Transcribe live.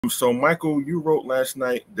So, Michael, you wrote last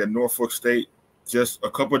night that Norfolk State, just a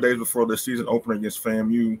couple of days before the season opener against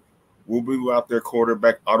FAMU, will be without their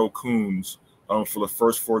quarterback Otto Kuhns for the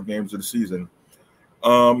first 4 games of the season.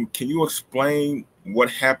 Can you explain what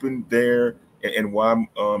happened there and why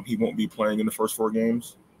he won't be playing in the first 4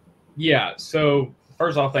 games? Yeah. So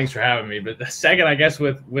first off, thanks for having me. But the second, I guess,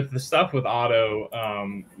 with the stuff with Otto,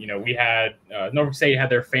 we had Norfolk State had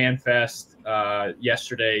their Fan Fest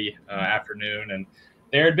yesterday afternoon, and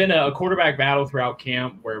there had been a quarterback battle throughout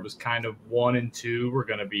camp where it was kind of 1 and 2 were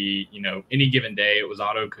going to be, any given day. It was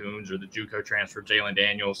Otto Kuhns or the JUCO transfer Jalen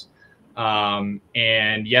Daniels.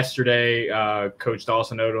 And yesterday, Coach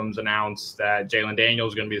Dawson Odums announced that Jalen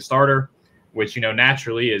Daniels is going to be the starter, which,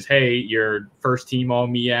 naturally is, hey, your first team all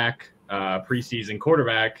MEAC preseason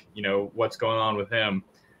quarterback, what's going on with him?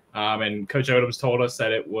 And Coach Odums told us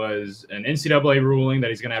that it was an NCAA ruling that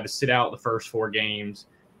he's going to have to sit out the first 4 games.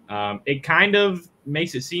 It kind of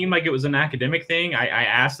makes it seem like it was an academic thing. I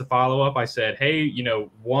asked the follow-up. I said, hey,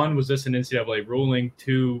 1, was this an NCAA ruling?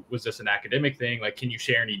 2, was this an academic thing? Like, can you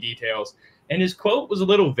share any details? And his quote was a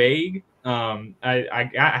little vague.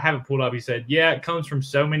 I have it pulled up. He said, yeah, it comes from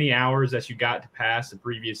so many hours that you got to pass the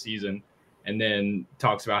previous season, and then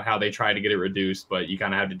talks about how they try to get it reduced, but you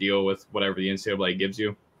kind of have to deal with whatever the NCAA gives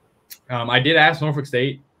you. I did ask Norfolk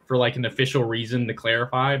State for like an official reason to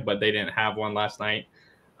clarify, but they didn't have one last night.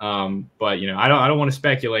 But I don't want to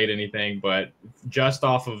speculate anything, but just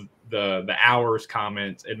off of the hours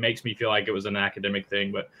comments, it makes me feel like it was an academic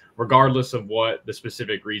thing. But regardless of what the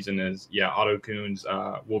specific reason is, yeah, Otto Kuhns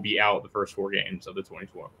will be out the first 4 games of the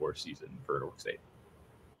 2024 season for Norfolk State.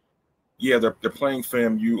 Yeah, they're playing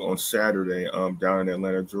FAMU on Saturday down in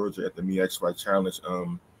Atlanta, Georgia at the MEAC SWAC Challenge.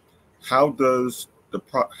 How does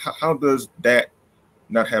that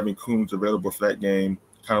not having Kuhns available for that game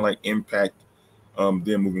kind of like impact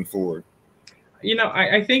them moving forward?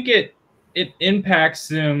 I think it impacts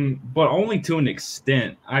them, but only to an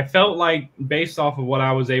extent. I felt like, based off of what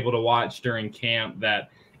I was able to watch during camp,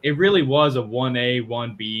 that it really was a 1A,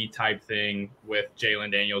 1B type thing with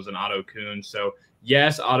Jalen Daniels and Otto Kuhns. So,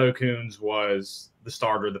 yes, Otto Kuhns was the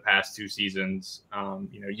starter the past 2 seasons.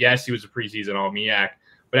 Yes, he was a preseason All-MEAC.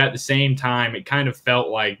 But at the same time, it kind of felt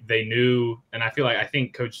like they knew, and I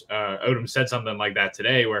think Coach Odom said something like that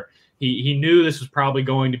today, where he knew this was probably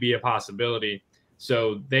going to be a possibility.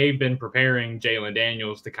 So they've been preparing Jalen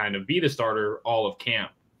Daniels to kind of be the starter all of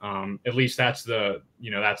camp. At least that's the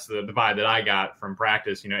vibe that I got from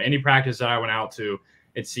practice. Any practice that I went out to,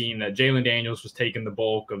 it seemed that Jalen Daniels was taking the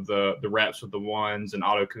bulk of the reps with the ones, and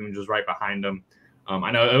Otto Kuhns was right behind him. I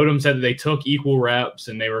know Odom said that they took equal reps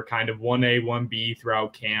and they were kind of 1A, 1B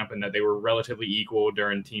throughout camp, and that they were relatively equal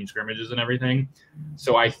during team scrimmages and everything.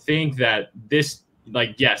 So I think that this,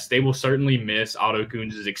 yes, they will certainly miss Otto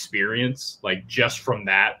Kuhns' experience, just from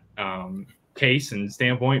that case and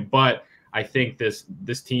standpoint. But I think this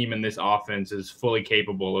team and this offense is fully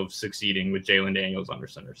capable of succeeding with Jalen Daniels under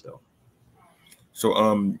center still.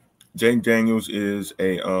 So, Jalen Daniels is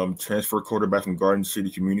a transfer quarterback from Garden City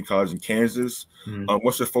Community College in Kansas.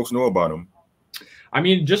 What should folks know about him? I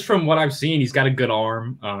mean, just from what I've seen, he's got a good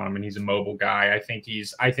arm, and he's a mobile guy.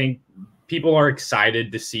 I think people are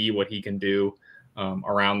excited to see what he can do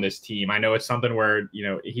around this team. I know it's something where,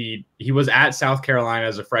 he was at South Carolina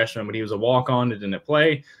as a freshman, but he was a walk-on and didn't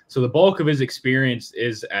play. So the bulk of his experience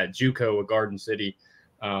is at JUCO at Garden City.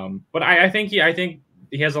 But I think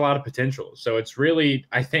he has a lot of potential. So it's really,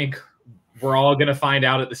 I think we're all going to find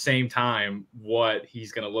out at the same time what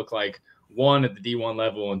he's going to look like, 1, at the D1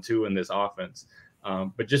 level and 2 in this offense.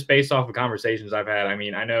 But just based off of conversations I've had, I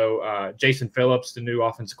mean, I know Jason Phillips, the new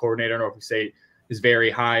offensive coordinator at Norfolk State, is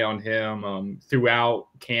very high on him. Throughout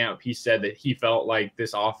camp, he said that he felt like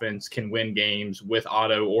this offense can win games with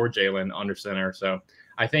Otto or Jalen under center. So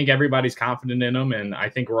I think everybody's confident in him, and I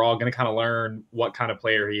think we're all going to kind of learn what kind of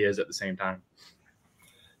player he is at the same time.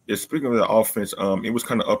 Yeah, speaking of the offense, it was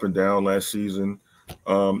kind of up and down last season.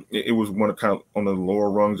 It was one of kind of on the lower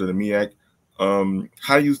rungs of the MEAC.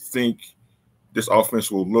 How do you think this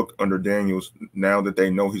offense will look under Daniels now that they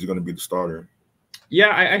know he's going to be the starter?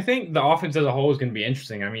 Yeah, I think the offense as a whole is going to be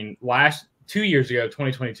interesting. I mean, 2 years ago,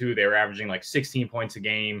 2022, they were averaging like 16 points a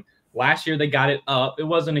game. Last year, they got it up. It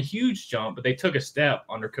wasn't a huge jump, but they took a step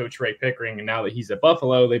under Coach Ray Pickering. And now that he's at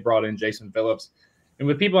Buffalo, they brought in Jason Phillips. And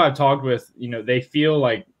with people I've talked with, they feel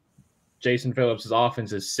like Jason Phillips'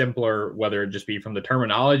 offense is simpler, whether it just be from the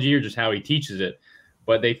terminology or just how he teaches it.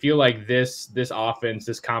 But they feel like this offense,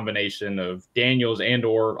 this combination of Daniels and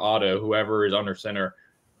or Otto, whoever is under center,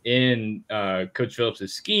 in Coach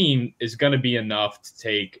Phillips' scheme is going to be enough to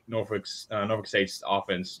take Norfolk State's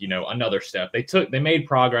offense, another step. They made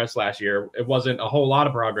progress last year. It wasn't a whole lot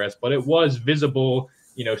of progress, but it was visible,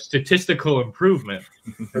 statistical improvement.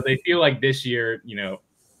 So they feel like this year,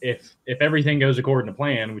 if everything goes according to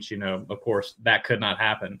plan, which, of course, that could not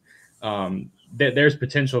happen, there's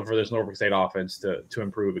potential for this Norfolk State offense to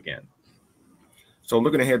improve again. So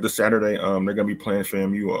looking ahead to Saturday, they're going to be playing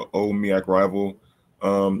FAMU, an old MEAC rival,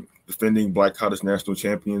 defending Black College national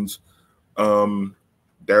champions.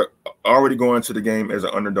 They're already going to the game as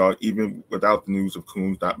an underdog, even without the news of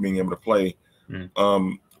Kuhns not being able to play.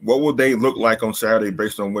 What will they look like on Saturday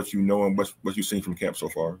based on what you know and what you've seen from camp so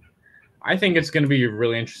far? I think it's going to be a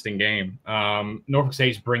really interesting game. Norfolk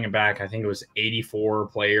State's bringing back, I think it was 84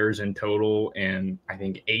 players in total, and I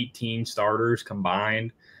think 18 starters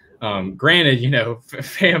combined. Granted,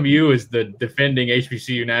 FAMU is the defending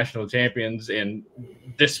HBCU national champions, and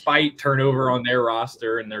despite turnover on their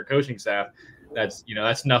roster and their coaching staff, that's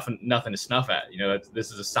nothing to snuff at.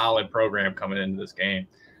 This is a solid program coming into this game.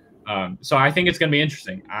 So I think it's going to be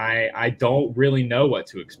interesting. I don't really know what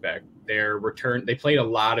to expect. They played a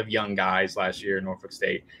lot of young guys last year in Norfolk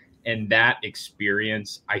State, and that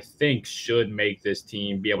experience, I think, should make this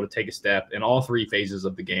team be able to take a step in all three phases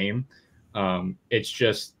of the game. It's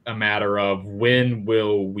just a matter of when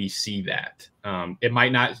will we see that. That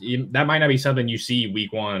might not be something you see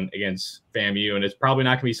week one against FAMU, and it's probably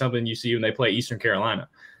not going to be something you see when they play Eastern Carolina.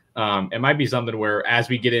 It might be something where as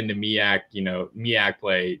we get into MEAC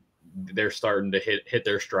play, they're starting to hit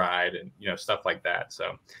their stride and stuff like that.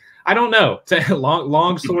 So I don't know.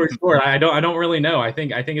 Long story short, I don't really know. I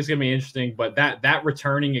think it's going to be interesting, but that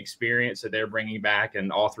returning experience that they're bringing back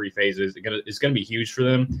in all three phases is going to be huge for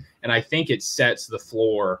them, and I think it sets the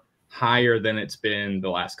floor higher than it's been the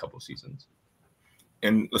last couple of seasons.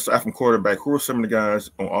 And aside from quarterback, who are some of the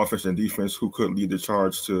guys on offense and defense who could lead the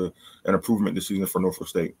charge to an improvement this season for Norfolk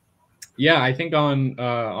State? Yeah, I think on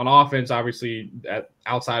offense, obviously,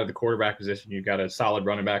 outside of the quarterback position, you've got a solid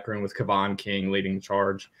running back room with Kevon King leading the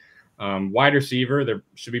charge. Wide receiver, there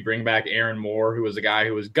should be bringing back Aaron Moore, who was a guy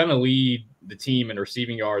who was going to lead the team in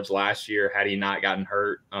receiving yards last year had he not gotten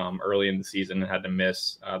hurt early in the season and had to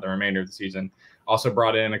miss the remainder of the season. Also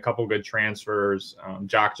brought in a couple good transfers.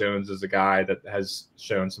 Jock Jones is a guy that has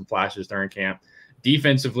shown some flashes during camp.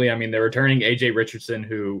 Defensively, I mean, they're returning A.J. Richardson,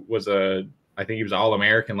 who was I think he was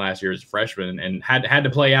All-American last year as a freshman and had to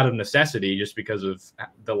play out of necessity just because of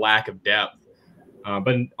the lack of depth.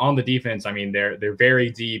 But on the defense, I mean, they're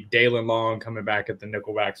very deep. Dalen Long coming back at the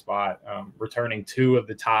nickelback spot, returning two of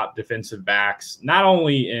the top defensive backs, not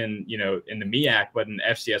only in the MEAC, but in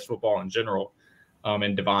FCS football in general,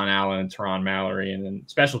 and Devon Allen and Teron Mallory. And then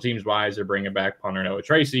special teams wise, they're bringing back punter Noah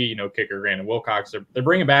Tracy, kicker Brandon Wilcox. They're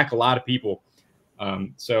bringing back a lot of people.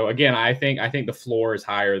 So again, I think the floor is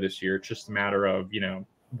higher this year. It's just a matter of,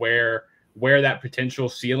 where that potential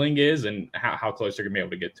ceiling is and how close they're gonna be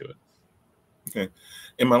able to get to it. Okay.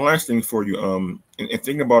 And my last thing for you, and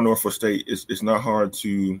thinking about Norfolk State, it's not hard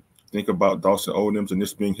to think about Dawson Odums and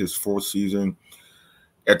this being his fourth season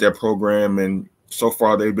at that program. And so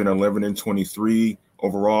far they've been 11-23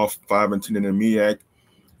 overall, 5-10 in the MEAC.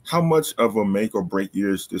 How much of a make or break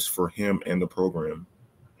year is this for him and the program?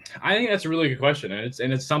 I think that's a really good question,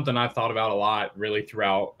 and it's something I've thought about a lot really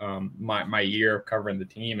throughout my year of covering the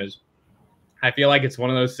team. Is I feel like it's one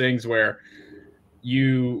of those things where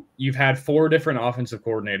you've had four different offensive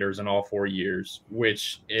coordinators in all 4 years,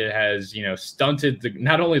 which it has stunted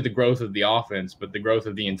not only the growth of the offense but the growth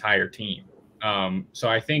of the entire team. So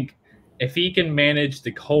I think if he can manage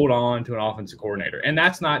to hold on to an offensive coordinator, and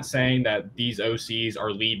that's not saying that these OCs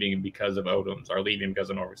are leaving because of Odums, are leaving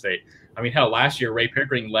because of Norfolk State. I mean, hell, last year Ray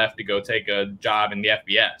Pickering left to go take a job in the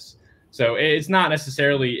FBS. So it's not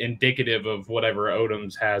necessarily indicative of whatever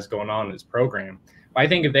Odums has going on in his program. But I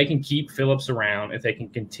think if they can keep Phillips around, if they can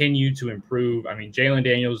continue to improve, I mean, Jalen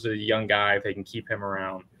Daniels is a young guy, if they can keep him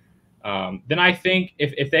around, then I think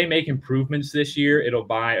if they make improvements this year, it'll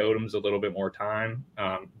buy Odums a little bit more time.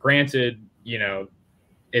 Granted,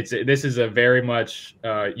 this is a very much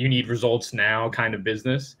you need results now kind of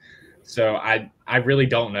business. So I really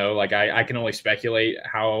don't know. Like I can only speculate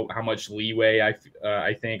how much leeway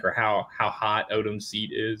I think or how hot Odums'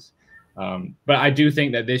 seat is. But I do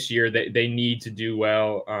think that this year they need to do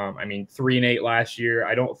well. I mean, 3-8 last year.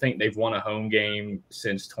 I don't think they've won a home game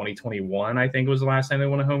since 2021. I think was the last time they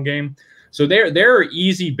won a home game. So there are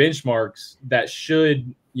easy benchmarks that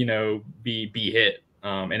should be hit.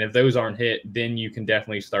 And if those aren't hit, then you can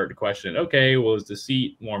definitely start to question. Okay, well, is the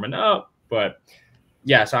seat warming up? But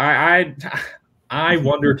yeah, so I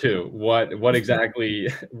wonder too what exactly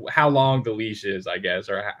how long the leash is, I guess,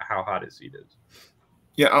 or how hot his seat is.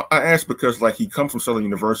 Yeah, I asked because like he comes from Southern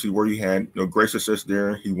University where he had great success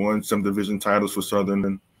there. He won some division titles for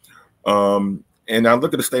Southern. And I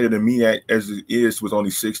look at the state of the MEAC as it is with only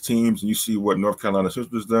 6 teams, and you see what North Carolina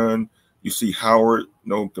Central has done. You see Howard,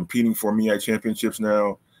 competing for MEAC championships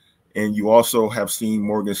now, and you also have seen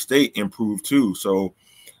Morgan State improve too. So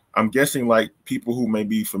I'm guessing like people who may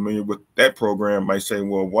be familiar with that program might say,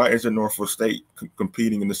 well, why isn't Norfolk State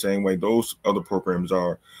competing in the same way those other programs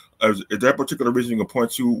are? Is there a particular reason you can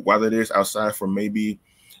point to why that is outside from maybe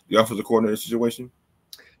the offensive coordinator situation?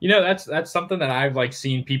 That's something that I've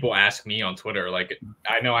seen people ask me on Twitter. Like,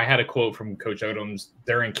 I know I had a quote from Coach Odums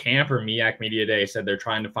during camp or MEAC Media Day, said they're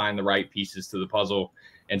trying to find the right pieces to the puzzle.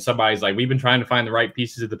 And somebody's like, we've been trying to find the right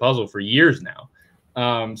pieces of the puzzle for years now.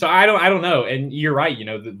 So I don't know. And you're right.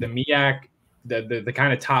 The MEAC, the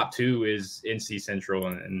kind of top 2 is NC Central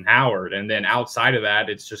and Howard. And then outside of that,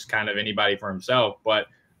 it's just kind of anybody for himself. But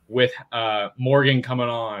with Morgan coming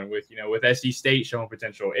on, with SC State showing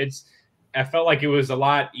potential, I felt like it was a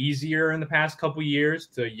lot easier in the past couple years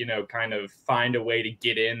to, kind of find a way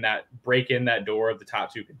to break in that door of the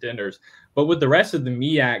top 2 contenders. But with the rest of the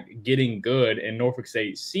MEAC getting good and Norfolk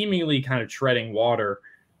State seemingly kind of treading water,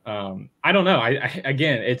 I don't know.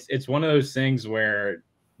 Again, it's one of those things where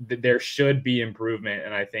there should be improvement.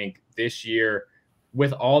 And I think this year,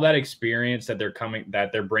 with all that experience that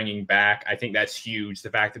they're bringing back, I think that's huge. The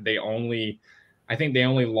fact that I think they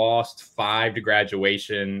only lost 5 to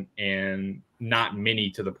graduation and not many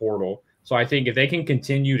to the portal. So I think if they can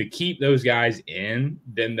continue to keep those guys in,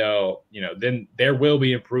 then then there will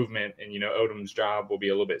be improvement, and Odom's job will be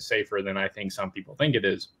a little bit safer than I think some people think it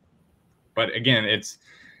is. But again,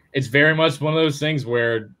 it's very much one of those things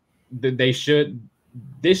where this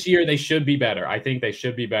year they should be better. I think they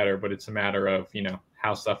should be better, but it's a matter of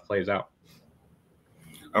how stuff plays out.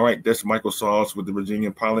 All right, that's Michael Sauls with the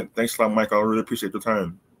Virginian Pilot. Thanks a lot, Mike. I really appreciate the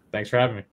time. Thanks for having me.